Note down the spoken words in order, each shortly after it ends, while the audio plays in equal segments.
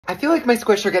I feel like my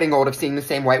Squish are getting old of seeing the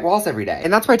same white walls every day.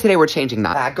 And that's why today we're changing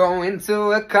that. I go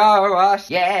into a car wash,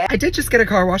 yeah. I did just get a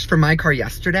car wash for my car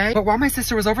yesterday, but while my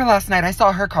sister was over last night, I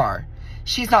saw her car.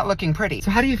 She's not looking pretty.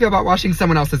 So how do you feel about washing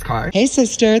someone else's car? Hey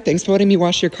sister, thanks for letting me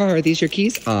wash your car. Are these your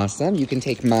keys? Awesome, you can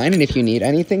take mine, and if you need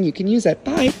anything, you can use it.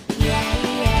 Bye.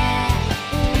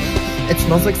 It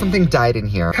smells like something died in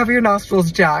here. Cover your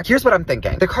nostrils, Jack. Here's what I'm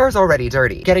thinking. The car's already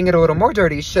dirty. Getting it a little more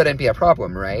dirty shouldn't be a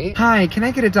problem, right? Hi, can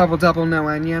I get a double, no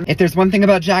onion? If there's one thing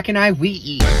about Jack and I, we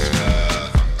eat.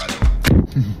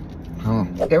 Oh.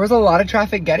 There was a lot of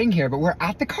traffic getting here, but we're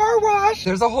at the car wash.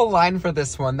 There's a whole line for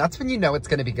this one. That's when you know it's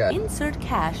gonna be good. Insert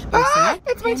cash.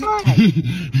 It's my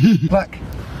time. Look,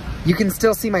 you can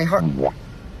still see my heart.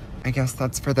 I guess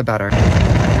that's for the better.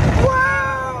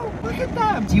 Wow, look at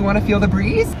them. Do you want to feel the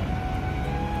breeze?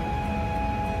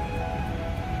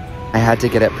 I had to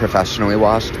get it professionally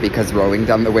washed because rolling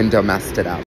down the window messed it up.